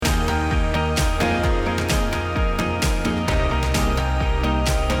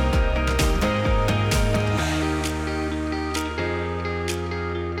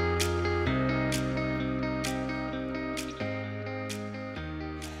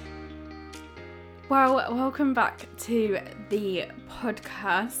Well, welcome back to the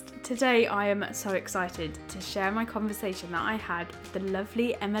podcast. Today I am so excited to share my conversation that I had with the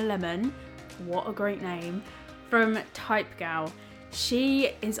lovely Emma Lemon, what a great name, from Type Gal.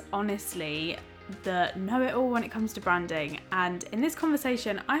 She is honestly the know-it-all when it comes to branding, and in this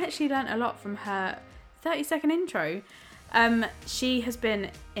conversation I actually learned a lot from her 30-second intro. She has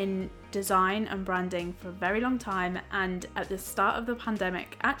been in design and branding for a very long time, and at the start of the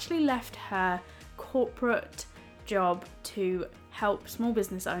pandemic actually left her corporate job to help small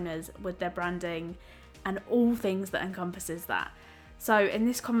business owners with their branding and all things that encompasses that. So in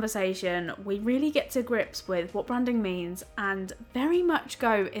this conversation, we really get to grips with what branding means and very much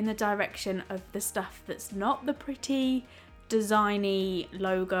go in the direction of the stuff that's not the pretty, designy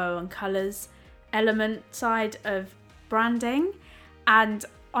logo and colours element side of branding. And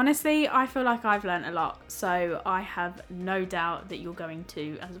honestly, I feel like I've learned a lot, so I have no doubt that you're going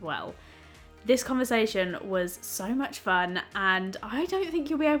to as well. This conversation was so much fun, and I don't think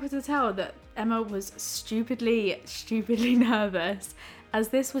you'll be able to tell that Emma was stupidly nervous, as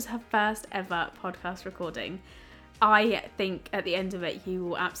this was her first ever podcast recording. I think at the end of it, you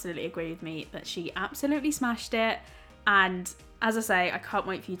will absolutely agree with me that she absolutely smashed it, and as I say, I can't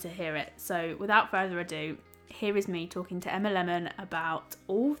wait for you to hear it. So without further ado, here is me talking to Emma Lemon about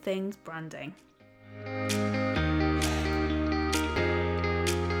all things branding.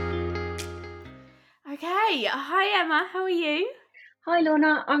 Okay, hi Emma, how are you? Hi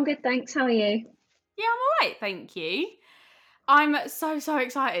Lorna, I'm good, thanks. How are you? Yeah, I'm alright, thank you. I'm so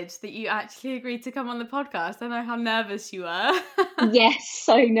excited that you actually agreed to come on the podcast. I know how nervous you were. Yes,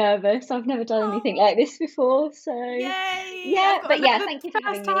 so nervous. I've never done anything like this before, so Yay! yeah, I've got but yeah, another thank you for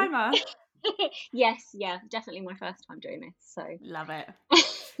having first me. timer. Yes, yeah, definitely my first time doing this, so Love it.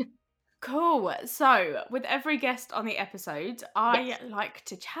 Cool. So, with every guest on the episode, I like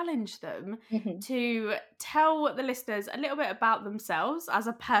to challenge them to tell the listeners a little bit about themselves as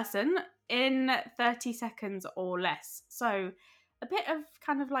a person in 30 seconds or less. So, a bit of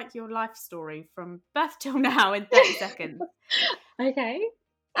kind of like your life story from birth till now in 30 seconds. Okay.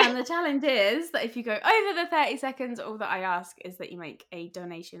 And the challenge is that if you go over the 30 seconds, all that I ask is that you make a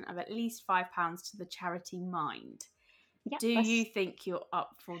donation of at least £5 to the charity Mind. Yeah, Do you think you're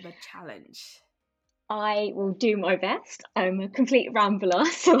up for the challenge? I will do my best. I'm a complete rambler,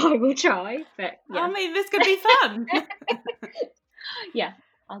 so I will try, but yeah. I mean, this could be fun. Yeah,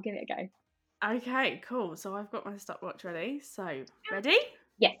 I'll give it a go. Okay, cool. So I've got my stopwatch ready. So, ready?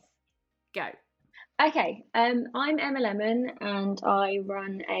 Yes. Go. Okay, I'm Emma Lemon and I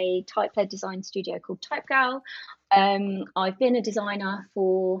run a type-led design studio called Type Gal. I've been a designer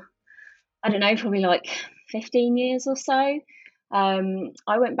for, I don't know, probably like 15 years or so.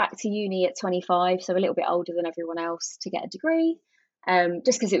 I went back to uni at 25, so a little bit older than everyone else, to get a degree,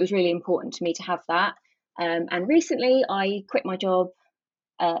 just because it was really important to me to have that. And recently I quit my job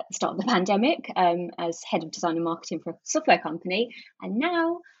at the start of the pandemic as head of design and marketing for a software company, and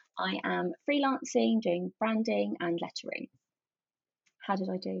now I am freelancing, doing branding and lettering. How did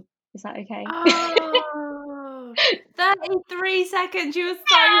I do? Is that okay? Oh, 33 seconds. You were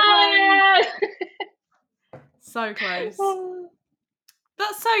so close. So close.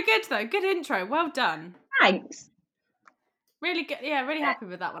 That's so good, though. Good intro. Well done. Thanks. Really good. Yeah, really happy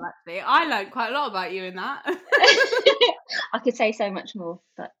with that one, actually. I learned quite a lot about you in that. I could say so much more,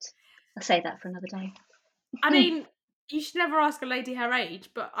 but I'll save that for another day. I mean, you should never ask a lady her age,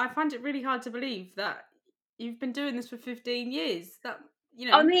 but I find it really hard to believe that you've been doing this for 15 years. That, you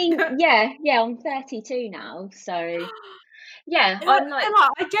know. I mean, yeah, I'm 32 now, so yeah, I'm like, Emma,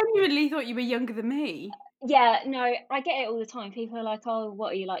 I genuinely thought you were younger than me. yeah, no, I get it all the time. People are like, oh,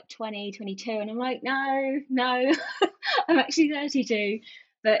 what are you, like 20, 22? And I'm like, no, I'm actually 32.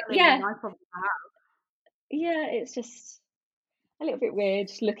 But I mean, yeah, I probably have. yeah, it's just a little bit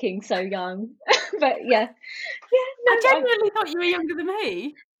weird looking so young. But yeah, no, I genuinely thought you were younger than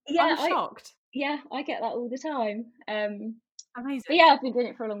me. yeah, I'm shocked. I get that all the time. Amazing. But yeah, I've been doing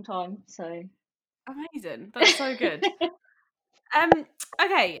it for a long time, so Amazing. That's so good.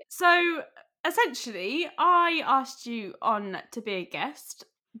 Okay, so essentially, I asked you on to be a guest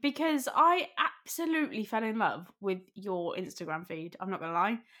because I absolutely fell in love with your Instagram feed. I'm not gonna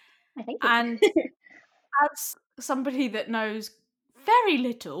lie. thank you. And as somebody that knows very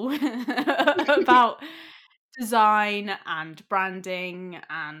little about design and branding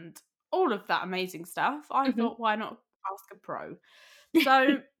and all of that amazing stuff, I thought, why not ask a pro?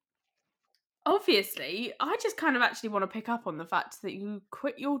 So obviously, I just kind of actually want to pick up on the fact that you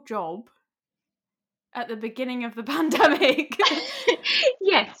quit your job at the beginning of the pandemic.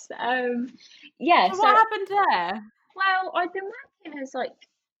 Yes. Yeah. So what happened there? Well, I've been working as like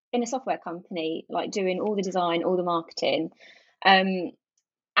in a software company, like doing all the design, all the marketing, um,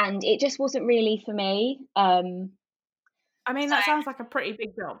 and it just wasn't really for me. I mean, So that sounds like a pretty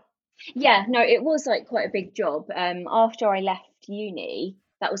big job. yeah, no, it was like quite a big job. After I left uni,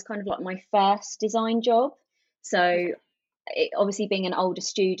 that was kind of like my first design job. So Okay. obviously being an older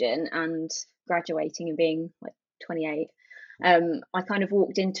student and graduating and being like 28, I kind of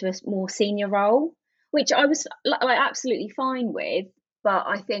walked into a more senior role, which I was like absolutely fine with. But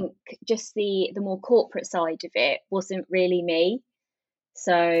I think just the more corporate side of it wasn't really me.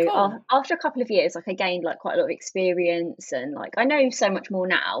 So Cool. after a couple of years, like I gained like quite a lot of experience, and like I know so much more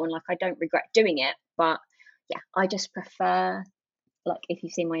now, and like I don't regret doing it. But yeah, I just prefer, like, if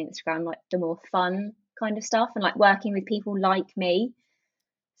you've seen my Instagram, like the more fun kind of stuff, and like working with people like me.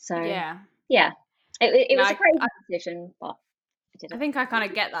 So Yeah. yeah, it No, was a I crazy decision, but I did I it. think I kind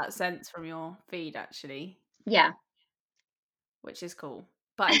of get that sense from your feed actually, Yeah, which is cool.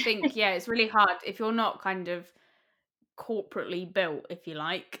 But I think, yeah, it's really hard if you're not kind of corporately built, if you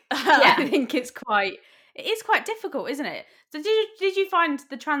like. I yeah. think it is quite difficult, isn't it? So did you find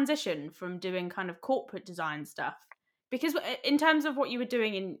the transition from doing kind of corporate design stuff? Because in terms of what you were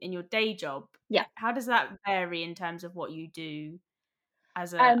doing in your day job, Yeah. how does that vary in terms of what you do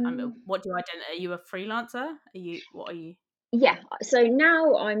as Um, what do you identify? Are you a freelancer? What are you? yeah. So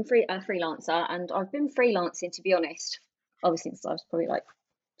now I'm a freelancer, and I've been freelancing, to be honest, obviously since I was probably like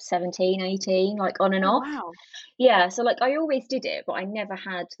 17, 18, like on and Oh off. wow. Yeah, so like I always did it, but I never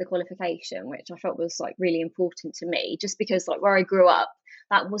had the qualification, which I felt was like really important to me, just because like where I grew up,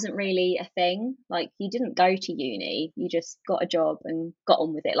 that wasn't really a thing. Like you didn't go to uni, you just got a job and got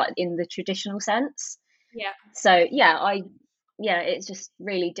on with it, like in the traditional sense. Yeah. So yeah, it's just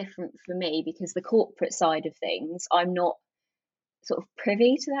really different for me because the corporate side of things, I'm not sort of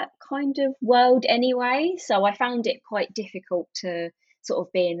privy to that kind of world anyway. So I found it quite difficult to sort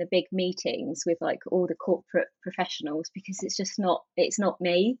of be in the big meetings with like all the corporate professionals because it's not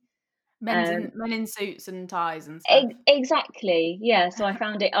me. Um, Men in suits and ties and stuff. exactly, yeah. So I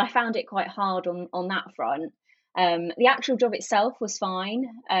found it quite hard on that front. The actual job itself was fine.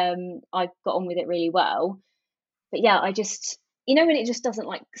 I got on with it really well, but yeah, I just, when it just doesn't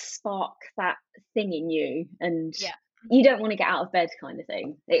like spark that thing in you, and Yeah. you don't want to get out of bed kind of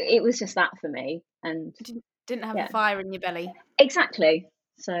thing. It was just that for me, and Didn't have a yeah, fire in your belly. exactly.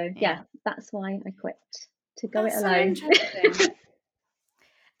 So yeah, Yeah. that's why I quit, to go it That's so alone. interesting.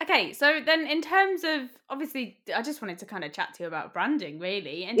 Okay, so then in terms of obviously, I just wanted to kind of chat to you about branding,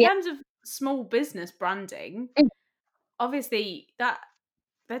 really. In Yeah. terms of small business branding, obviously that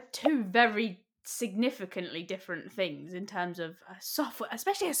they're two very significantly different things in terms of a software,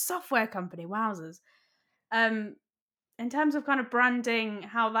 especially a software company. Wowzers! Um, in terms of kind of branding,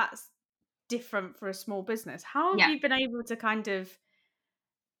 how that's different for a small business. How have Yeah. you been able to kind of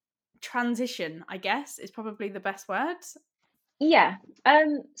transition? I guess is probably the best word. Yeah.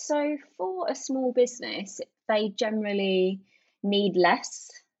 So for a small business, they generally need less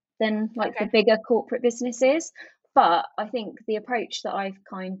than like the Okay. bigger corporate businesses. But I think the approach that I've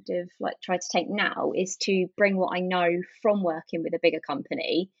kind of like tried to take now is to bring what I know from working with a bigger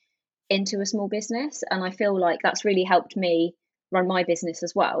company into a small business. And I feel like that's really helped me run my business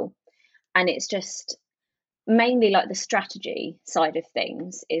as well. And it's just mainly like the strategy side of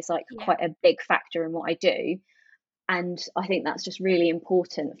things is like Yeah. quite a big factor in what I do. And I think that's just really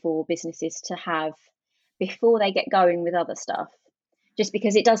important for businesses to have before they get going with other stuff. Just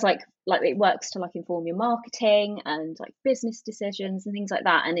because it does like it works to like inform your marketing and like business decisions and things like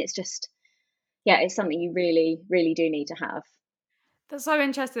that. And it's just, yeah, it's something you really, really do need to have. That's so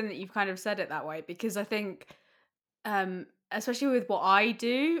interesting that you've kind of said it that way because I think, especially with what I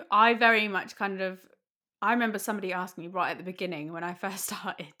do, I very much kind of. I remember somebody asking me right at the beginning when I first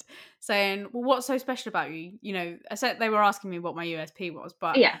started, saying, "Well, what's so special about you?" You know, I said they were asking me what my USP was,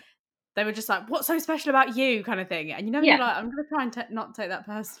 but Yeah. they were just like, "What's so special about you?" kind of thing. And when you're Yeah. like, "I'm going to try and not take that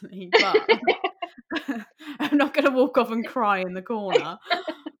personally," but I'm not going to walk off and cry in the corner.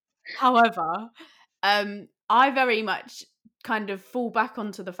 However, I very much kind of fall back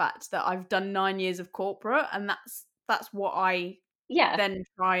onto the fact that I've done 9 years of corporate, and that's what I Yeah. then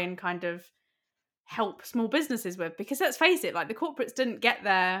try and kind of help small businesses with. Because let's face it, like the corporates didn't get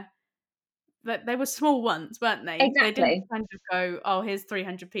there. That they were small once, weren't they? They didn't Exactly. kind of go, "Oh, here's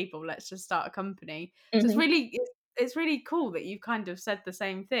 300 people. Let's just start a company." So Hmm. it's really cool that you kind of said the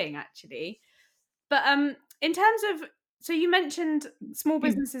same thing, actually. But in terms of, so you mentioned small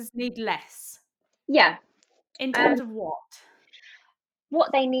businesses need less. Yeah. In Um, terms of what?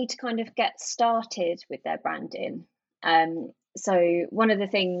 what they need to kind of get started with their branding. So one of the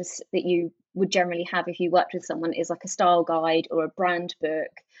things that you would generally have if you worked with someone is like a style guide or a brand book,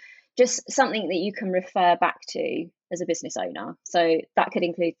 just something that you can refer back to as a business owner. So that could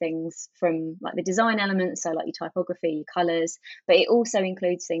include things from like the design elements, so like your typography, your colors, but it also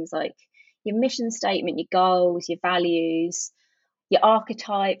includes things like your mission statement, your goals, your values, your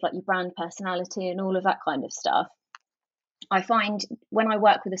archetype, like your brand personality, and all of that kind of stuff. I find when I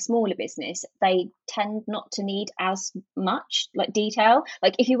work with a smaller business, they tend not to need as much like detail.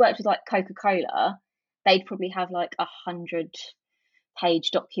 Like if you worked with like Coca-Cola, they'd probably have like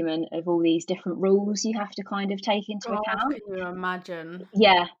 100-page document of all these different rules you have to kind of take into God, account. can you imagine?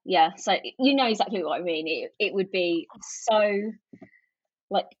 Yeah. So you know exactly what I mean. It would be so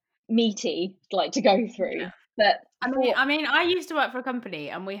like meaty, like to go through. But I mean, I used to work for a company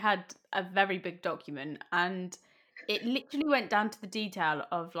and we had a very big document, and it literally went down to the detail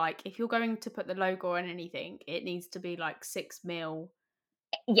of like if you're going to put the logo on anything, it needs to be like 6 mil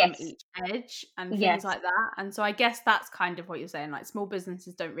from yes, each edge and things yes. like that. And so I guess that's kind of what you're saying. Like small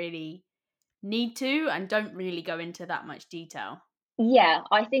businesses don't really need to and don't really go into that much detail. Yeah,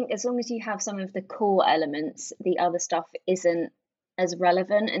 I think as long as you have some of the core elements, the other stuff isn't as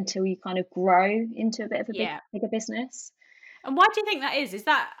relevant until you kind of grow into a bit of a Yeah. bigger business. And why do you think that is? Is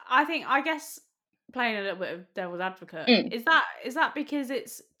that I guess playing a little bit of devil's advocate, Mm, is that because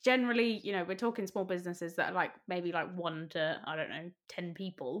it's generally, we're talking small businesses that are like maybe like 1 to, I don't know, 10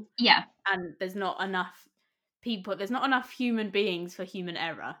 people, yeah, and there's not enough human beings for human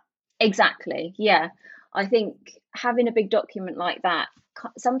error. exactly. Yeah. I think having a big document like that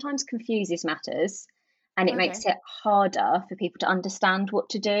sometimes confuses matters and it Okay. makes it harder for people to understand what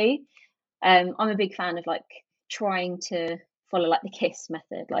to do. I'm a big fan of like trying to follow like the KISS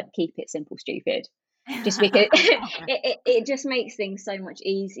method, like keep it simple, stupid. Just because it just makes things so much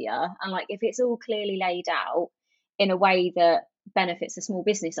easier. And like if it's all clearly laid out in a way that benefits a small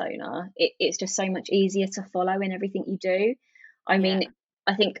business owner, it's just so much easier to follow in everything you do. I Yeah. mean,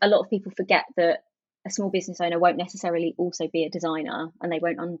 I think a lot of people forget that a small business owner won't necessarily also be a designer and they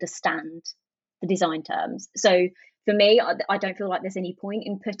won't understand the design terms. So for me, I don't feel like there's any point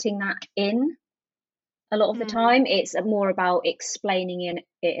in putting that in a lot of the Mm. time. It's more about explaining it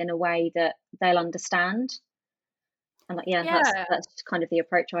in a way that they'll understand. And like, yeah, Yeah. that's kind of the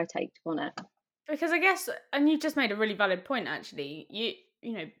approach I take on it. Because I guess, and you just made a really valid point actually.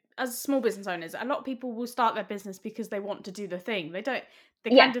 As small business owners, a lot of people will start their business because they want to do the thing. They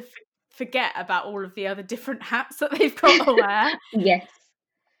Yeah. kind of forget about all of the other different hats that they've got to wear. Yes.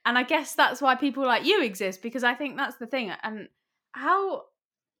 And I guess that's why people like you exist, because I think that's the thing. And how,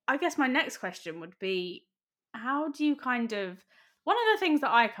 I guess my next question would be, how do you kind of, one of the things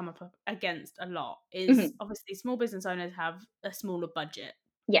that I come up against a lot is Hmm. obviously small business owners have a smaller budget.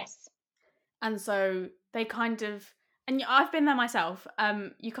 Yes. And so they kind of, and I've been there myself.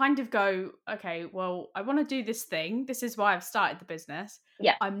 You kind of go, okay, well, I want to do this thing. This is why I've started the business.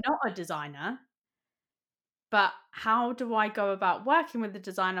 Yeah. I'm not a designer, but how do I go about working with the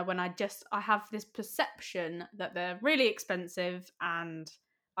designer when I have this perception that they're really expensive and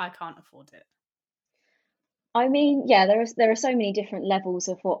I can't afford it? I mean, yeah, there are so many different levels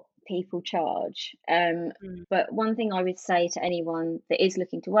of what people charge. Mm. But one thing I would say to anyone that is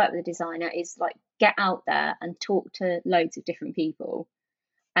looking to work with a designer is like get out there and talk to loads of different people.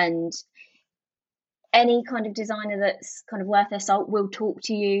 And any kind of designer that's kind of worth their salt will talk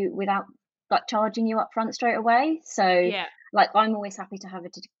to you without like charging you up front straight away. So Yeah. like I'm always happy to have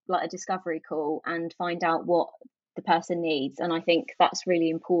like a discovery call and find out what the person needs. And I think that's really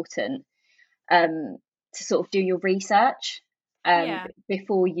important, to sort of do your research Yeah.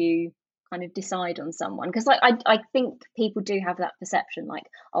 before you kind of decide on someone, because like I think people do have that perception like,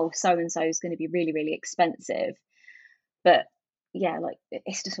 oh, so and so is going to be really really expensive, but yeah, like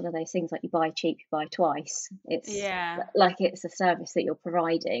it's just one of those things, like you buy cheap you buy twice. It's Yeah. like it's a service that you're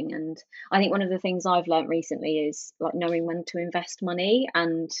providing. And I think one of the things I've learned recently is like knowing when to invest money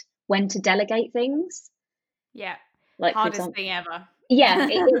and when to delegate things. Yeah. Like for Hardest example, thing ever. yeah,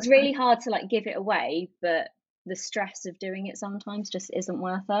 it's really hard to like give it away, but the stress of doing it sometimes just isn't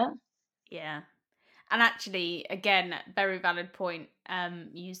worth it. Yeah. And actually, again, very valid point.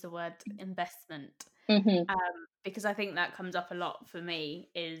 Use the word investment. Hmm. Because I think that comes up a lot for me.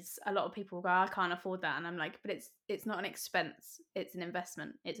 Is a lot of people go, I can't afford that, and I'm like, but it's not an expense. It's an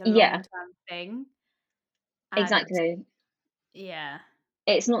investment. It's a long Yeah, term thing, and exactly. yeah,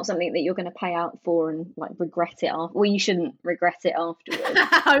 It's not something that you're going to pay out for and like regret it after. Well, you shouldn't regret it afterwards.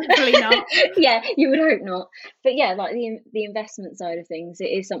 hopefully not. Yeah, you would hope not. But yeah, like the investment side of things, it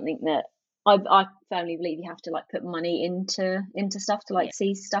is something that I firmly believe you have to like put money into stuff to Yeah, like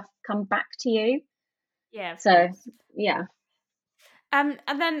see stuff come back to you. yeah, of So course. yeah. And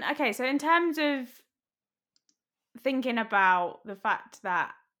then, okay, so in terms of thinking about the fact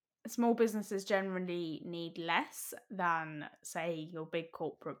that small businesses generally need less than, say, your big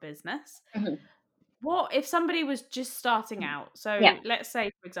corporate business, Mhm. what if somebody was just starting out? Yeah. So let's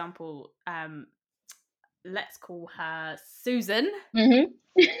say, for example, let's call her Susan, Hmm.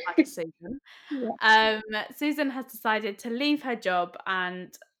 like a Susan. Yeah. Susan has decided to leave her job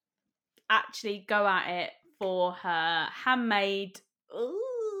and actually go at it for her handmade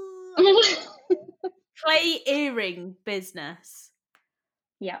ooh, clay earring business.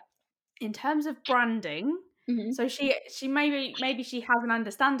 Yeah. In terms of branding, Hmm. so she maybe she has an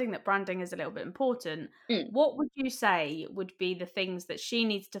understanding that branding is a little bit important. Mm. What would you say would be the things that she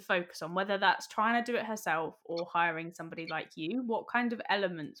needs to focus on, whether that's trying to do it herself or hiring somebody like you? What kind of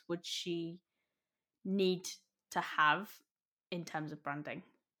elements would she need to have in terms of branding?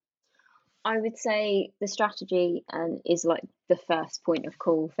 I would say the strategy is like the first point of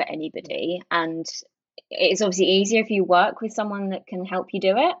call for anybody, and it's obviously easier if you work with someone that can help you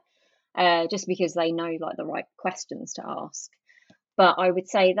do it, just because they know like the right questions to ask. But I would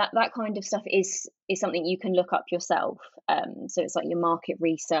say that that kind of stuff is something you can look up yourself. So it's like your market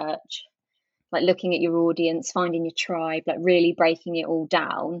research, like looking at your audience, finding your tribe, like really breaking it all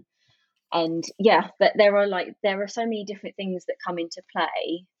down. And yeah, but there are so many different things that come into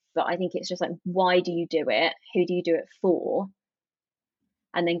play. But I think it's just like, why do you do it? Who do you do it for?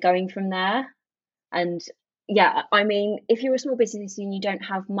 And then going from there. And yeah, I mean, if you're a small business and you don't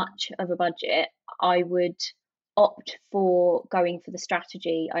have much of a budget, I would opt for going for the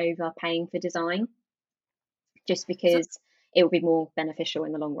strategy over paying for design, just So because it will be more beneficial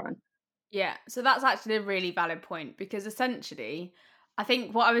in the long run. yeah, so that's actually a really valid point because essentially, I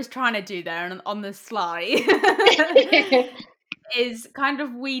think what I was trying to do there and on the sly is kind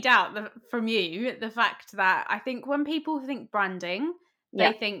of weed out from you the fact that I think when people think branding,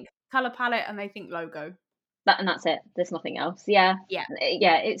 Yeah, they think color palette and they think logo. and that's it. There's nothing else. Yeah, Yeah,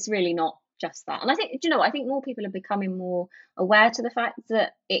 yeah, it's really not just that. And I think, do you know what? I think more people are becoming more aware to the fact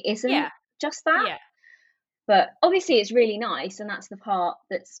that it isn't yeah, just that. yeah. But obviously, it's really nice, and that's the part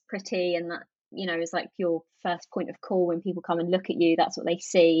that's pretty, and that is like your first point of call when people come and look at you. That's what they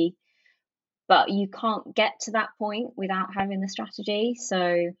see. But you can't get to that point without having the strategy.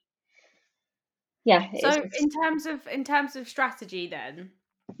 So yeah, it's So just in terms of strategy, then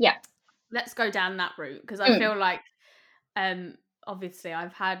yeah. let's go down that route because I Mm, feel like um obviously I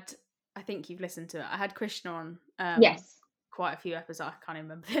think you've listened to it. I had Krishna on yes. quite a few episodes. I can't even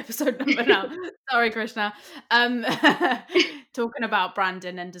remember the episode number now. Sorry, Krishna. Um talking about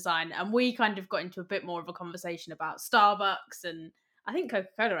branding and design. And we kind of got into a bit more of a conversation about Starbucks and I think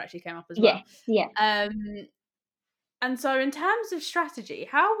Coca-Cola actually came up as well. Yes. Yeah. Um and so in terms of strategy,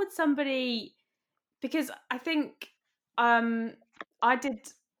 how would somebody because I think um I did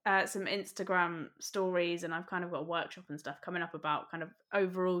some Instagram stories and I've kind of got a workshop and stuff coming up about kind of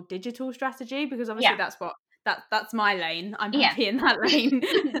overall digital strategy because obviously Yeah. that's what that's my lane. I'm Yeah. happy in that lane.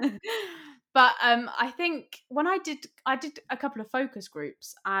 But I think when I did a couple of focus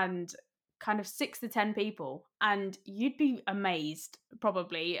groups and kind of 6 to 10 people and you'd be amazed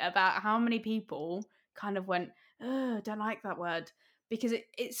probably about how many people kind of went, "Oh, don't like that word." Because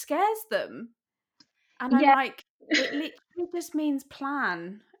it scares them and I'm Yeah. like, it literally just means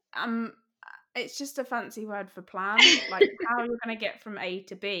plan. It's just a fancy word for plan, like how you're going to get from A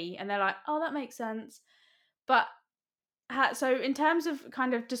to B. And they're like, oh, that makes sense. But so, in terms of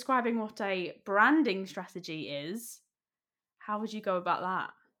kind of describing what a branding strategy is, how would you go about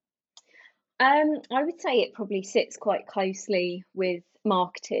that? I would say it probably sits quite closely with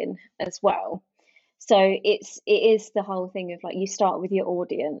marketing as well. So it is the whole thing of like you start with your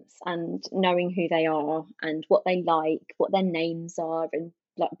audience and knowing who they are and what they like, what their names are, and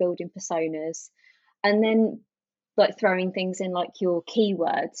like building personas, and then like throwing things in like your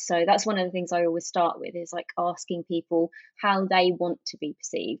keywords. So that's one of the things I always start with is like asking people how they want to be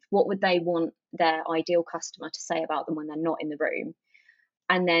perceived. What would they want their ideal customer to say about them when they're not in the room?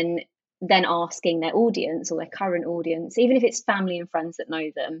 And then asking their audience or their current audience, even if it's family and friends that know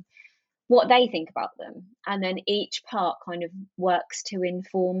them, what they think about them. And then each part kind of works to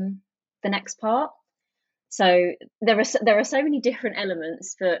inform the next part. So there are so many different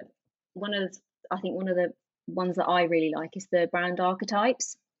elements, but I think one of the ones that I really like is the brand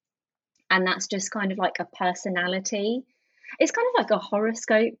archetypes, and that's just kind of like a personality. It's kind of like a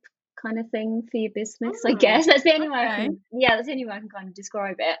horoscope kind of thing for your business, I Mm, guess. That's the only way I okay. can, yeah, that's the only way I can kind of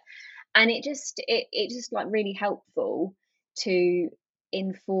describe it. And it just like really helpful to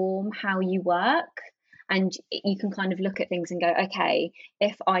inform how you work, and you can kind of look at things and go, okay,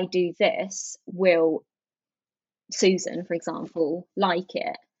 if I do this, will Susan, for example, like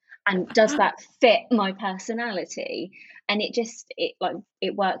it? And does that fit my personality? And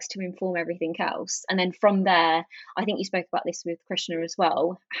it works to inform everything else. And then from there, I think you spoke about this with Krishna as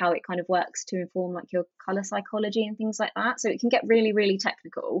well, how it kind of works to inform like your color psychology and things like that. So it can get really, really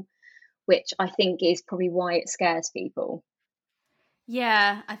technical, which I think is probably why it scares people.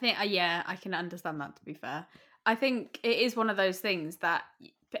 Yeah, I think yeah, I can understand that, to be fair. I think it is one of those things that,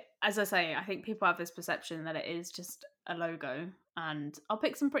 as I say, I think people have this perception that it is just a logo and I'll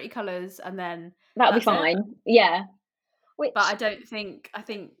pick some pretty colours and then That'll be that's it. fine. Yeah. But Which I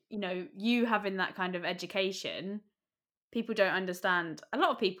think, you having that kind of education, people don't understand. A lot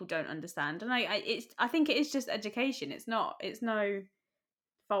of people don't understand. And I think it is just education. It's no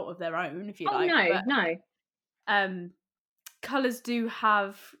fault of their own, if you oh like. no, But no. um colors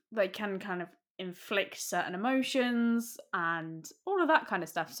they can kind of inflict certain emotions and all of that kind of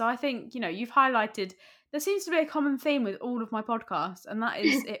stuff. So I think, you've highlighted there seems to be a common theme with all of my podcasts, and that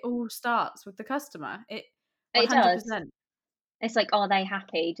is it all starts with the customer. It It does. 100%. It's like, are they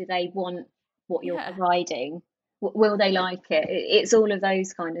happy? Do they want what you're Yeah. providing? Will they like it? It's all of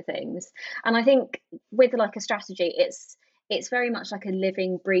those kind of things. And I think with like a strategy, it's very much like a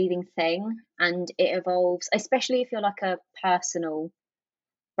living, breathing thing, and it evolves. Especially if you're like a personal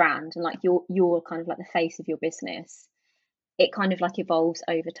brand and like you're kind of like the face of your business. It kind of like evolves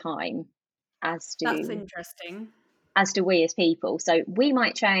over time, as That's do interesting. we as people. So we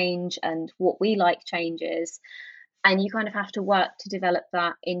might change, and what we like changes, and you kind of have to work to develop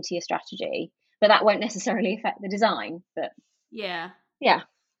that into your strategy, but that won't necessarily affect the design. But Yeah. yeah.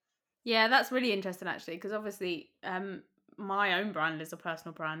 Yeah, that's really interesting actually, because obviously my own brand is a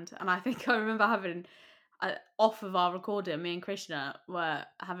personal brand, and I think I remember having off of our recording, me and Krishna were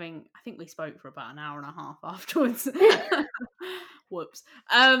having, I think we spoke for about an hour and a half afterwards. Whoops.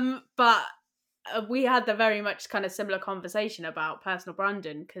 But we had the very much kind of similar conversation about personal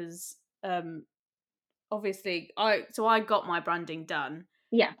branding, because obviously I got my branding done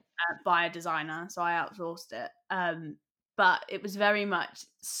Yeah. by a designer, so I outsourced it. But it was very much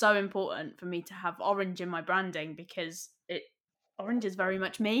so important for me to have orange in my branding, because orange is very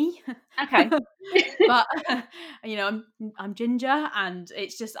much me. Okay. But I'm ginger, and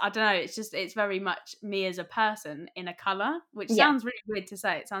it's just, I don't know, it's very much me as a person in a color, which Yeah. sounds really weird to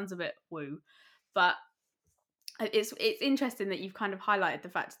say. It sounds a bit woo, but it's interesting that you've kind of highlighted the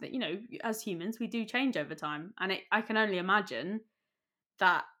fact that, as humans we do change over time, and I can only imagine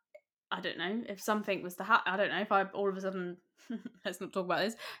that, I don't know, if something was to happen, I don't know, if I all of a sudden, let's not talk about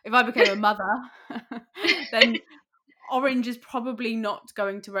this, if I became a mother, then orange is probably not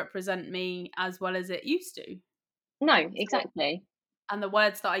going to represent me as well as it used to. No, So, exactly. and the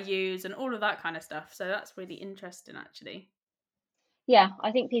words that I use and all of that kind of stuff. So that's really interesting, actually. Yeah,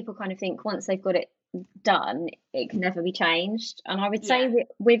 I think people kind of think once they've got it done, it can never be changed. And I would Yeah. say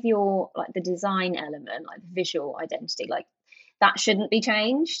with your like the design element, like the visual identity, like that shouldn't be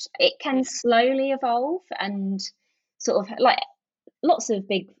changed. It Yeah. can slowly evolve, and sort of like lots of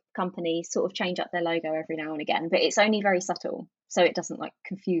big companies sort of change up their logo every now and again, but it's only very subtle, so it doesn't like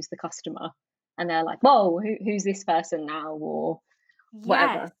confuse the customer, and they're like, "Whoa, who's this person now?" or Yes.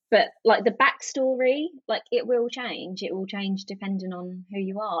 whatever. But like the backstory, like it will change. It will change depending on who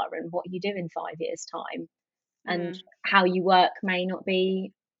you are and what you do in 5 years' time, and Mm. how you work may not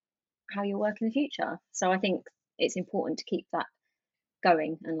be how you work in the future. So I think it's important to keep that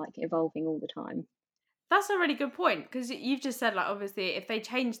going and like evolving all the time. That's a really good point, because you've just said, like, obviously if they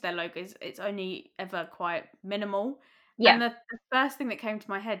change their logos, it's only ever quite minimal. Yeah. And the first thing that came to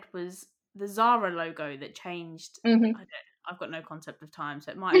my head was the Zara logo that changed. Hmm. I've got no concept of time,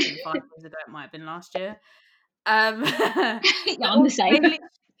 so it might have been 5 years ago, it might have been last year. Yeah, I'm the same.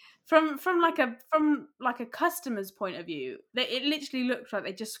 From like a customer's point of view, it literally looked like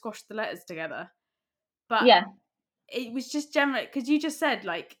they just squashed the letters together. But Yeah, it was just general, because you just said,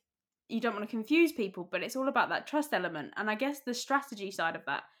 like, you don't want to confuse people, but it's all about that trust element, and I guess the strategy side of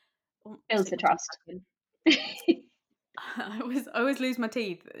that. Oh, builds stick the my teeth trust. back in. I always lose my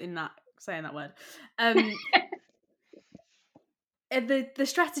teeth in that, saying that word. The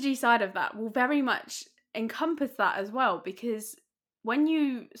strategy side of that will very much encompass that as well, because when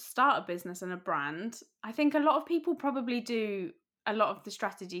you start a business and a brand, I think a lot of people probably do a lot of the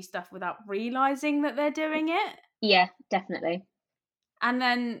strategy stuff without realizing that they're doing it, Yeah, definitely. and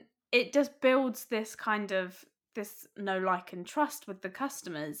then it just builds this kind of this no, like, and trust with the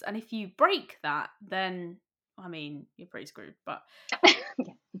customers, and if you break that, then I mean, you're pretty screwed. But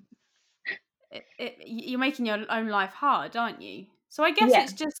you're making your own life hard, aren't you? So I guess Yeah,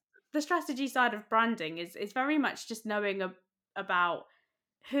 it's just the strategy side of branding is very much just knowing about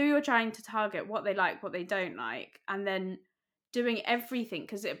who you're trying to target, what they like, what they don't like, and then doing everything,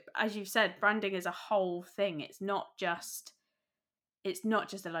 because as you've said, branding is a whole thing. It's not just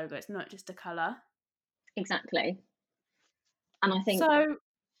a logo, it's not just a color. Exactly. And I think, So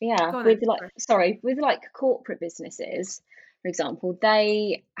yeah, go on then. with like corporate businesses, for example,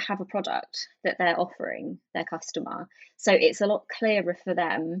 they have a product that they're offering their customer. So it's a lot clearer for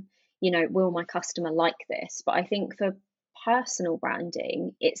them, will my customer like this? But I think for personal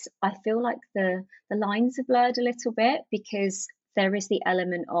branding, I feel like the lines are blurred a little bit, because there is the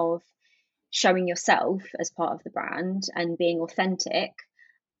element of showing yourself as part of the brand and being authentic.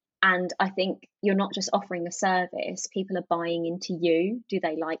 And I think you're not just offering a service, people are buying into you. Do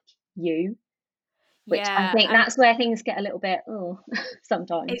they like you? Which I Yeah, think and that's where things get a little bit,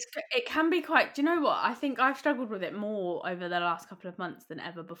 sometimes. it can be quite. Do you know what? I think I've struggled with it more over the last couple of months than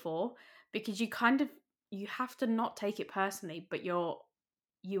ever before, because you have to not take it personally, but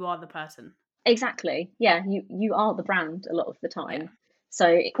you are the person. Exactly. Yeah, you are the brand a lot of the Yeah. time. So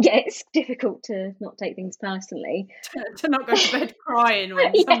yeah, it's difficult to not take things personally. To not go to bed crying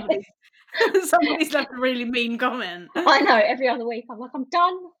when Yeah, somebody's left a really mean comment. I know. Every other week, I'm like, I'm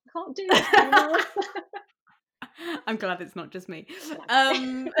done. I can't do this anymore. I'm glad it's not just me.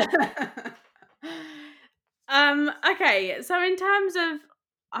 No. Um, okay, so in terms of,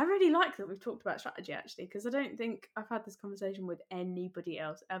 I really like that we've talked about strategy actually, because I don't think I've had this conversation with anybody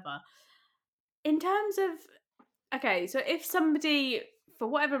else ever. In terms of, okay, so if somebody, for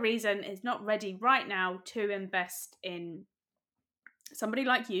whatever reason, is not ready right now to invest in somebody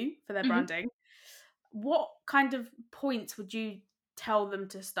like you for their Mhm. branding, what kind of points would you tell them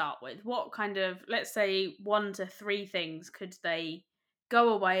to start with? What kind of, let's say, 1 to 3 things could they go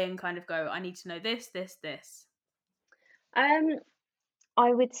away and kind of go, I need to know this, this, this? Um,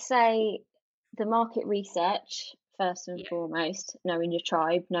 I would say the market research first and Yeah. foremost, knowing your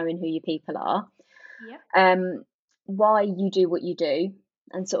tribe, knowing who your people are, Yeah. um, why you do what you do,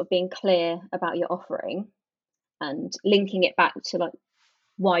 and sort of being clear about your offering and linking it back to like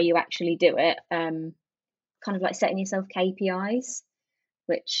why you actually do it. Kind of like setting yourself KPIs,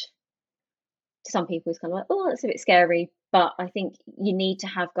 which to some people is kind of like, oh, that's a bit scary. But I think you need to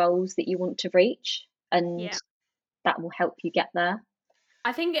have goals that you want to reach, and Yeah. that will help you get there.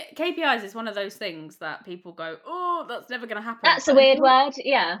 I think KPIs is one of those things that people go, oh, that's never going to happen. That's a But weird until, word,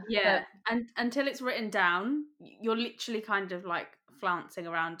 yeah, yeah, but and until it's written down, you're literally kind of like flouncing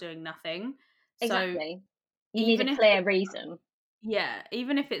around doing nothing. So exactly. You need a even if clear reason. yeah,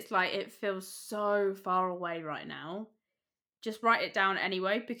 even if it's like it feels so far away right now, just write it down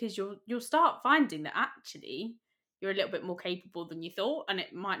anyway, because you'll start finding that actually you're a little bit more capable than you thought, and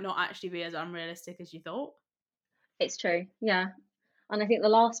it might not actually be as unrealistic as you thought. It's true, yeah. And I think the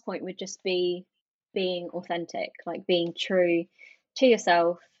last point would just be being authentic, like being true to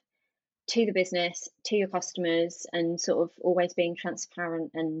yourself, to the business, to your customers, and sort of always being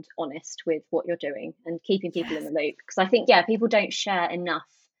transparent and honest with what you're doing and keeping people in Yes. the loop. Because I think, yeah, people don't share enough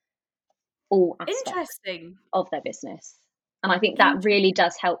all aspects Interesting. of their business. And I think that Interesting. really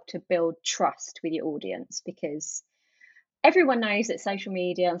does help to build trust with your audience, because everyone knows that social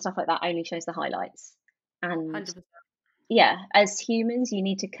media and stuff like that only shows the highlights. And 100%. yeah, as humans, you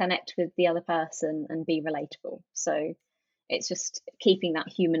need to connect with the other person and be relatable. So it's just keeping that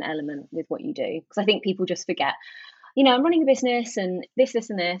human element with what you do. Because I think people just forget, I'm running a business and this,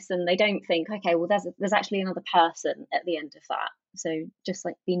 and this, and they don't think, okay, well, there's actually another person at the end of that. So just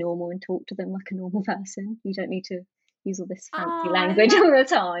like be normal and talk to them like a normal person. You don't need to use all this fancy Oh, I language love all the you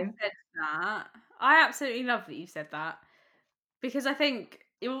time. said that. I absolutely love that you said that, because I think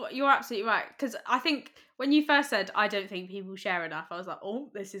you're absolutely right. Because I think when you first said, I don't think people share enough, I was like, oh,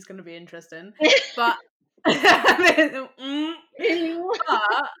 this is going to be interesting. But mm,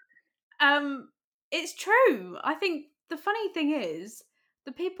 but it's true. I think the funny thing is,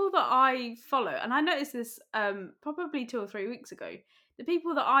 the people that I follow, and I noticed this probably 2 or 3 weeks ago, the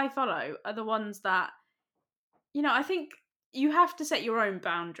people that I follow are the ones that, I think you have to set your own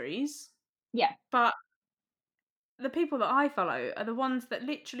boundaries, Yeah, but the people that I follow are the ones that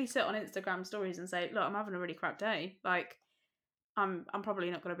literally sit on Instagram stories and say, look, I'm having a really crap day. Like I'm probably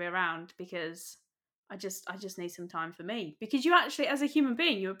not going to be around because I just need some time for me. Because you actually, as a human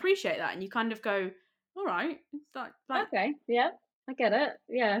being, you appreciate that and you kind of go, all right, like okay, yeah, I get it.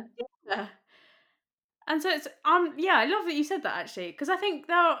 Yeah, yeah. And so it's yeah, I love that you said that actually, because I think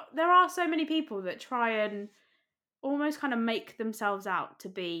there are so many people that try and almost kind of make themselves out to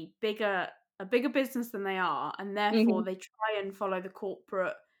be a bigger business than they are, and therefore hmm they try and follow the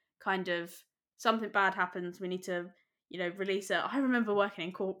corporate kind of, something bad happens, we need to release it. I remember working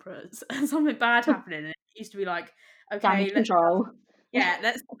in corporates and something bad happening, and it used to be like, okay, damage control. yeah,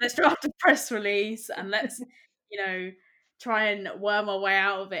 let's draft a press release and let's, try and worm our way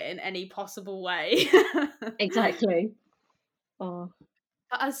out of it in any possible way. Exactly. Oh,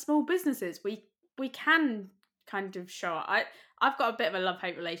 But as small businesses, we can kind of show up. I've got a bit of a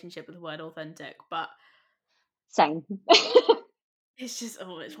love-hate relationship with the word authentic, but same. it's just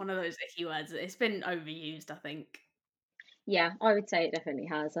it's one of those icky words. It's been overused, I think. Yeah, I would say it definitely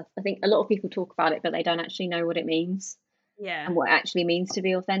has. I think a lot of people talk about it, but they don't actually know what it means Yeah. and what it actually means to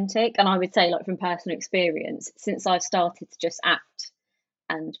be authentic. And I would say, like from personal experience, since I've started to just act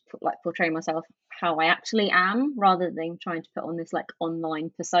and portray myself how I actually am, rather than trying to put on this like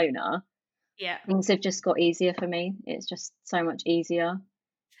online persona, Yeah. things have just got easier for me. It's just so much easier.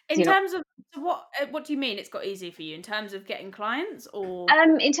 'Cause In you're not terms of so what do you mean it's got easier for you in terms of getting clients or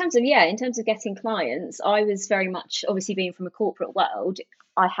in terms of getting clients, I was very much obviously being from a corporate world.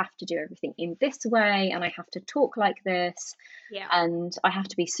 I have to do everything in this way, and I have to talk like this, yeah. and I have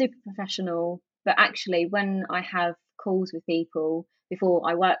to be super professional. But actually, when I have calls with people before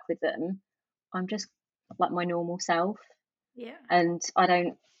I work with them, I'm just like my normal self, Yeah. and I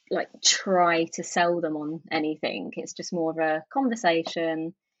don't like try to sell them on anything. It's just more of a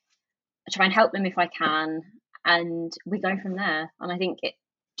conversation. I try and help them if I can, and we go from there. And I think it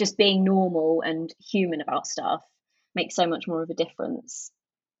just being normal and human about stuff makes so much more of a difference.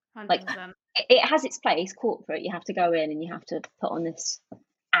 Like 100%. it has its place. Corporate, you have to go in and you have to put on this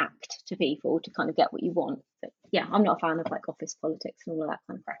act to people to kind of get what you want. But yeah, I'm not a fan of like office politics and all of that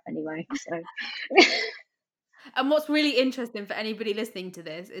kind of crap anyway. So And what's really interesting for anybody listening to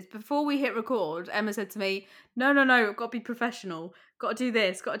this is before we hit record, Emma said to me, No, I've got to be professional, got to do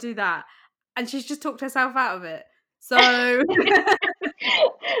this, got to do that. And she's just talked herself out of it. So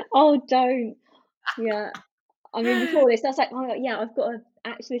oh, don't. Yeah. I mean, before this, that's like, oh yeah, I've got to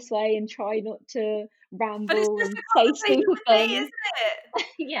act this way and try not to but it's ramble just and a say conversation stupid with me, things. isn't it?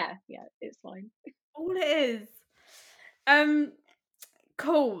 Yeah, yeah, it's fine. All it is. Um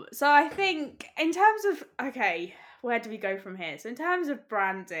Cool. So I think in terms of where do we go from here? So in terms of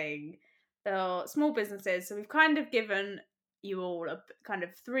branding, the small businesses. So we've kind of given you all a kind of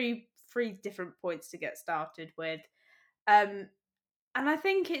three different points to get started with, and I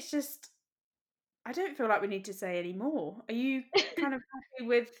think it's just I don't feel like we need to say any more. Are you kind of happy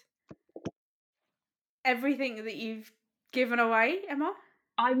with everything that you've given away, Emma?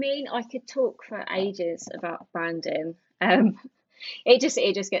 I mean, I could talk for ages about branding. Um, it just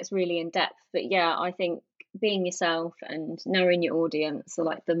gets really in depth. But yeah, I think being yourself and knowing your audience are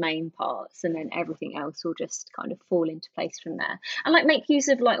like the main parts, and then everything else will just kind of fall into place from there. And like make use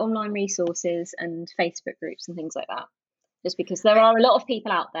of like online resources and Facebook groups and things like that. Just because there are a lot of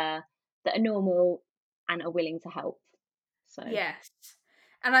people out there that are normal and are willing to help. So Yes.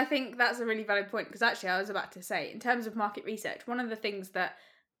 And I think that's a really valid point because actually I was about to say, in terms of market research, one of the things that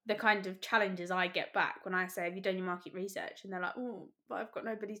the kind of challenges I get back when I say, Have you done your market research? And they're like, Oh, but I've got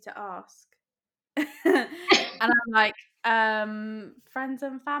nobody to ask. And I'm like, friends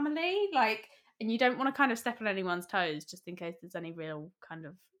and family? Like, and you don't want to kind of step on anyone's toes just in case there's any real kind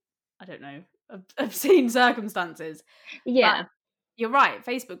of, I don't know, obscene circumstances. But yeah, you're right,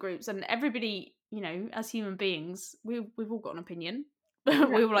 Facebook groups and everybody, as human beings, we've all got an opinion. We all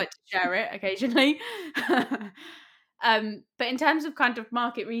exactly. like to share it occasionally. But in terms of kind of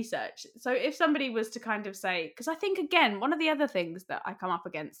market research, so if somebody was to kind of say, because I think again, one of the other things that I come up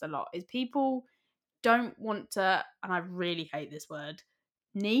against a lot is people don't want to, and I really hate this word,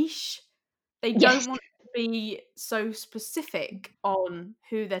 niche. They Yes. don't want to be so specific on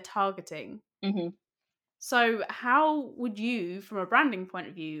who they're targeting. hmm So, how would you, from a branding point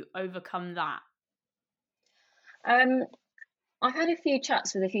of view, overcome that? Um, I've had a few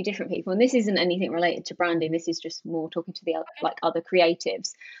chats with a few different people, and this isn't anything related to branding. This is just more talking to the like other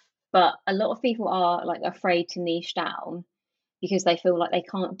creatives. But a lot of people are like afraid to niche down because they feel like they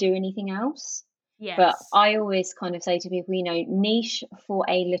can't do anything else. But Yes. I always kind of say to people, niche for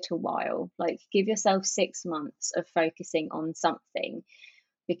a little while. Like give yourself 6 months of focusing on something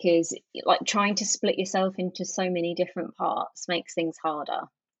because like trying to split yourself into so many different parts makes things harder.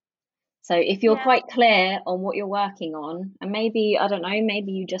 So if you're Yeah. quite clear on what you're working on, and maybe, I don't know,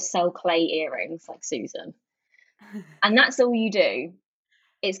 maybe you just sell clay earrings like Susan, and that's all you do,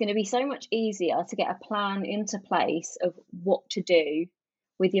 it's going to be so much easier to get a plan into place of what to do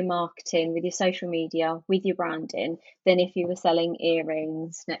with your marketing, with your social media, with your branding, than if you were selling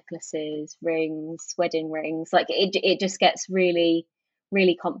earrings, necklaces, rings, wedding rings. Like it just gets really,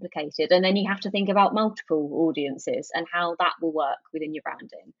 really complicated. And then you have to think about multiple audiences and how that will work within your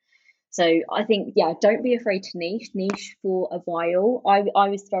branding. So I think, yeah, don't be afraid to niche for a while. I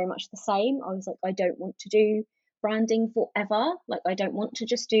was very much the same. I was like, I don't want to do branding forever. Like, I don't want to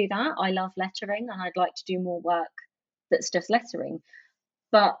just do that. I love lettering and I'd like to do more work that's just lettering.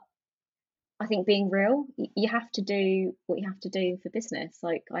 But I think being real, you have to do what you have to do for business.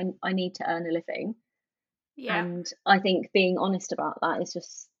 Like, I need to earn a living. Yeah. And I think being honest about that is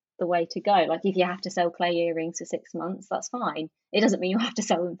just the way to go. Like, if you have to sell clay earrings for 6 months, that's fine. It doesn't mean you have to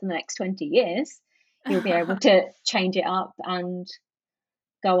sell them for the next 20 years. You'll be able to change it up and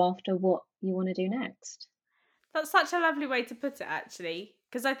go after what you want to do next. That's such a lovely way to put it, actually,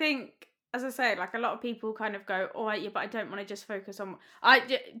 because I think, as I say, like a lot of people kind of go, "Oh, yeah, but I don't want to just focus on."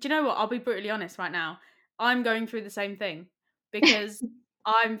 Do you know what? I'll be brutally honest right now. I'm going through the same thing because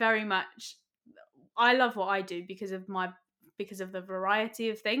I'm very much. I love what I do because of the variety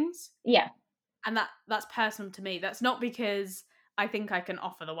of things, Yeah, and that's personal to me. That's not because I think I can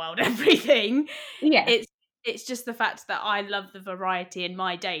offer the world everything. yeah, It's it's just the fact that I love the variety in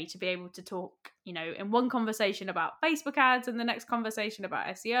my day to be able to talk, in one conversation about Facebook ads and the next conversation about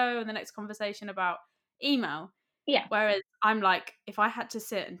SEO and the next conversation about email. yeah. Whereas I'm like, if I had to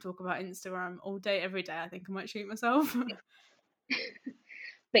sit and talk about Instagram all day, every day, I think I might shoot myself.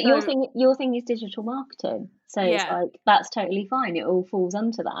 But So your thing is digital marketing. So it's yeah, like that's totally fine. It all falls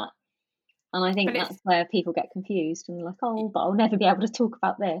under that. And I think but that's it's where people get confused and they're like, oh, but I'll never be able to talk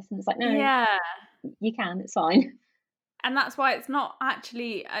about this. And it's like, no, yeah, you can, it's fine. and that's why it's not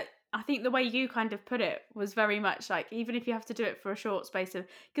actually. I think the way you kind of put it was very much like, even if you have to do it for a short space of,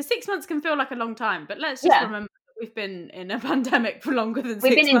 because 6 months can feel like a long time, but let's just Yeah. remember that we've been in a pandemic for longer than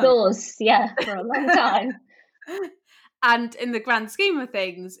We've been 6 months. indoors, yeah, for a long time. And in the grand scheme of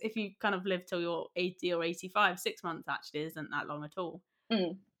things, if you kind of live till you're 80 or 85, 6 months actually isn't that long at all.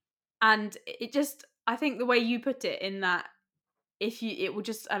 Mm, And it just, I think the way you put it, in that it will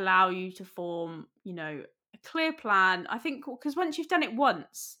just allow you to form, a clear plan. I think because once you've done it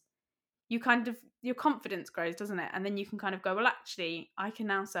once, you kind of, your confidence grows, doesn't it? And then you can kind of go, well, actually, I can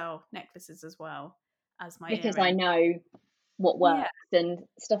now sell necklaces as well as my because I earring. know what Yeah. works and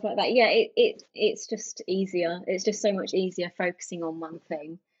stuff like that. Yeah, it's just easier. It's just so much easier focusing on one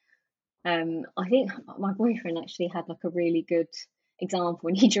thing. I think my boyfriend actually had like a really good example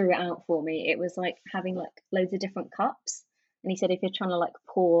when he drew it out for me. It was like having like loads of different cups, and he said if you're trying to like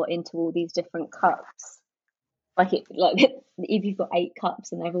pour into all these different cups, like if you've got 8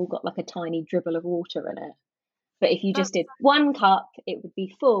 cups and they've all got like a tiny dribble of water in it, but if you That's just did one cup, it would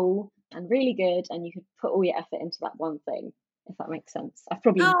be full and really good, and you could put all your effort into that one thing. If that makes sense, I've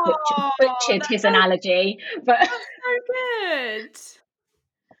probably Oh, butchered his analogy, but that's so good.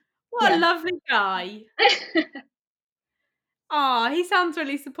 What a yeah. lovely guy. Oh, he sounds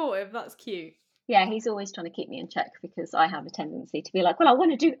really supportive. That's cute. Yeah, he's always trying to keep me in check because I have a tendency to be like, well, I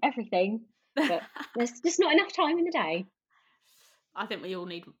want to do everything, but there's just not enough time in the day. I think we all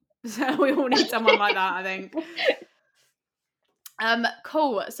need someone like that, I think.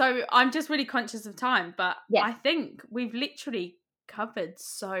 Cool. So I'm just really conscious of time, but Yeah, I think we've literally covered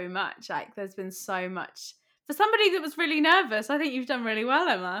so much. Like, there's been so much. For somebody that was really nervous, I think you've done really well,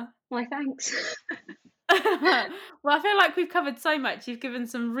 Emma. why thanks. Well, I feel like we've covered so much. You've given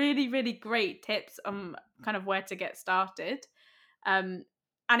some really, really great tips on kind of where to get started. Um,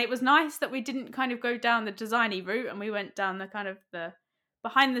 and it was nice that we didn't kind of go down the designy route and we went down the kind of the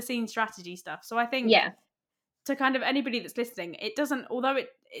behind the scenes strategy stuff. So I think, Yeah, to kind of anybody that's listening, it doesn't, although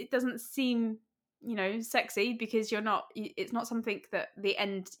it doesn't seem, sexy, because it's not something that the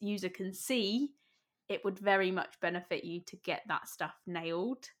end user can see. It would very much benefit you to get that stuff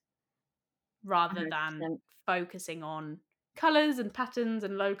nailed, rather than 100%. focusing on colors and patterns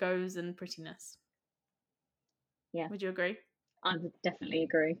and logos and prettiness. Yeah, Would you agree? I would definitely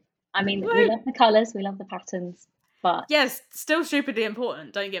agree. I mean, we Woo! love the colours, we love the patterns, but Yes, still stupidly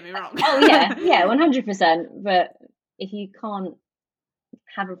important, don't get me wrong. oh yeah, yeah, 100%. But if you can't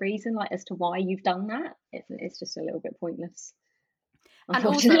have a reason like as to why you've done that, it's just a little bit pointless, And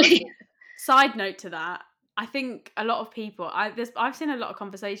also, unfortunately. side note to that, I think a lot of people, I've seen a lot of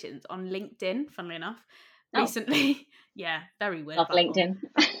conversations on LinkedIn, funnily enough, Oh, recently. Yeah, very weird love platform.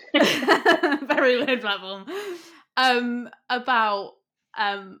 LinkedIn. Very weird platform. About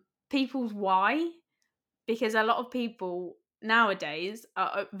people's why, because a lot of people nowadays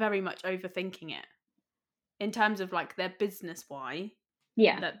are very much overthinking it in terms of like their business why,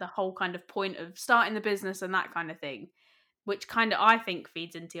 Yeah, that the whole kind of point of starting the business and that kind of thing, which kind of I think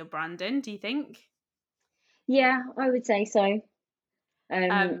feeds into your branding. Do you think? yeah, I would say so.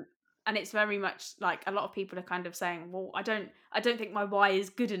 Um, Um, and it's very much like a lot of people are kind of saying, well, I don't think my why is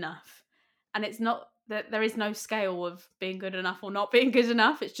good enough. And it's not that there is no scale of being good enough or not being good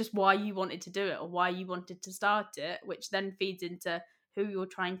enough. It's just why you wanted to do it or why you wanted to start it, which then feeds into who you're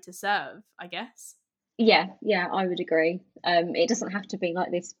trying to serve, I guess. Yeah, I would agree. It doesn't have to be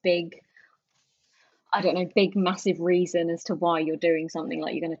like this big, I don't know, big massive reason as to why you're doing something,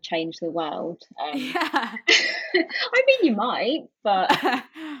 like you're going to change the world. Yeah. I mean, you might, but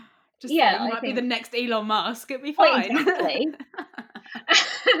Just yeah, you I might be the think, next Elon Musk. It'll be well, fine. exactly.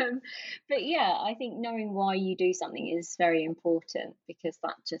 But yeah, I think knowing why you do something is very important, because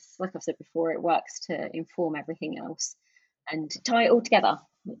that just, like I've said before, it works to inform everything else and tie it all together,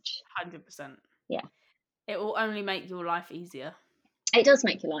 which, 100%. yeah, It will only make your life easier. it does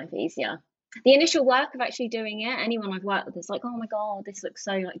make your life easier. The initial work of actually doing it, anyone I've worked with is like, oh my God, this looks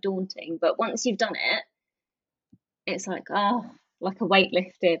so like daunting. But once you've done it, it's like, oh, like a weight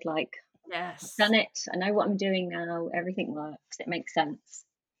lifted, like, I've Yes. done it. I know what I'm doing now. Everything works. It makes sense.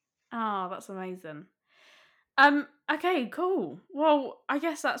 Oh, that's amazing. Okay, cool. Well, I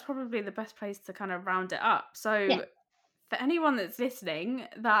guess that's probably the best place to kind of round it up. Yeah. So, for anyone that's listening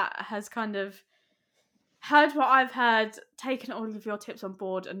that has kind of heard what I've heard, taken all of your tips on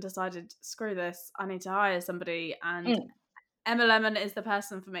board, and decided, screw this, I need to hire somebody, and Mm. Emma Lemon is the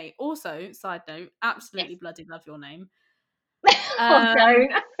person for me. Also, side note, Yes. absolutely bloody love your name. Oh,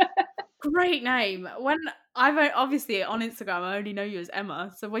 don't. Great name. When obviously on Instagram, I only know you as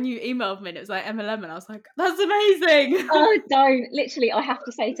Emma. So when you emailed me and it was like Emma Lemon, I was like, that's amazing. Oh, don't. Literally, I have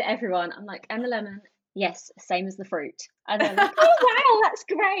to say to everyone, I'm like, Emma Lemon, yes, same as the fruit. And they're like, oh, wow, that's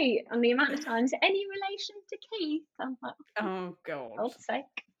great. And the amount of times, any relation to Keith? I'm like, Oh for God. God's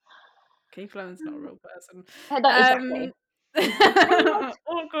sake. Keith Lemon's not a real person. Exactly.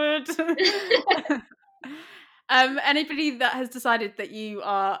 Awkward. Anybody that has decided that you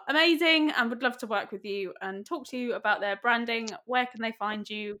are amazing and would love to work with you and talk to you about their branding, where can they find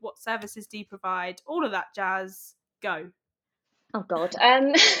you? What services do you provide? All of that jazz. Go. Oh God.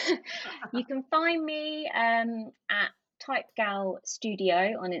 You can find me at Type Gal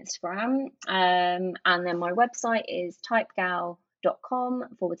Studio on Instagram. And then my website is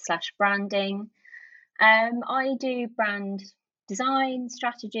typegal.com/branding. I do brand design,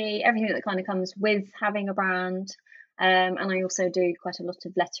 strategy, everything that kind of comes with having a brand. And I also do quite a lot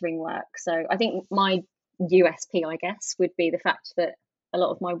of lettering work. So I think my USP, I guess, would be the fact that a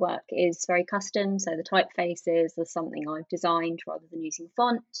lot of my work is very custom. So the typefaces are something I've designed rather than using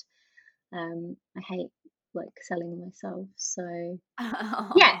font. I hate like selling myself. So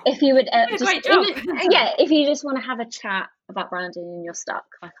yeah, if you would You did a great job. if you just want to have a chat about branding and you're stuck,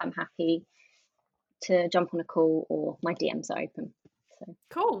 like, I'm happy to jump on a call, or my DMs are open. So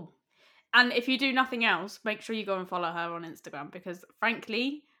Cool. And if you do nothing else, make sure you go and follow her on Instagram, because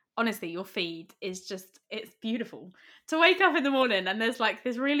frankly, honestly, your feed is just, it's beautiful. To wake up in the morning and there's like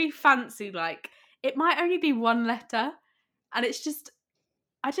this really fancy, like, it might only be one letter, and it's just,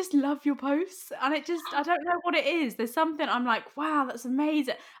 I just love your posts, and it just, I don't know what it is. There's something I'm like, wow, that's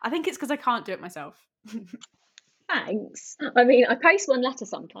amazing. I think it's because I can't do it myself. thanks. I mean, I post one letter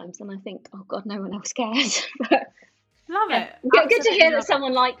sometimes and I think, oh God, no one else cares. But Love yeah, it. good to Absolutely hear that love it.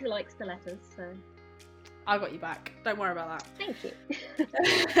 someone likes the letters. So I got you back. Don't worry about thank you.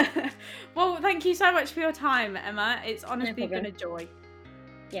 that. Well, thank you so much for your time, Emma. It's honestly been problem. a joy.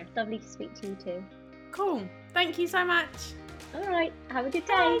 Yeah, lovely to speak to you too. Cool. Thank you so much. All right, have a good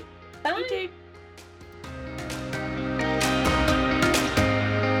day. Bye. You too.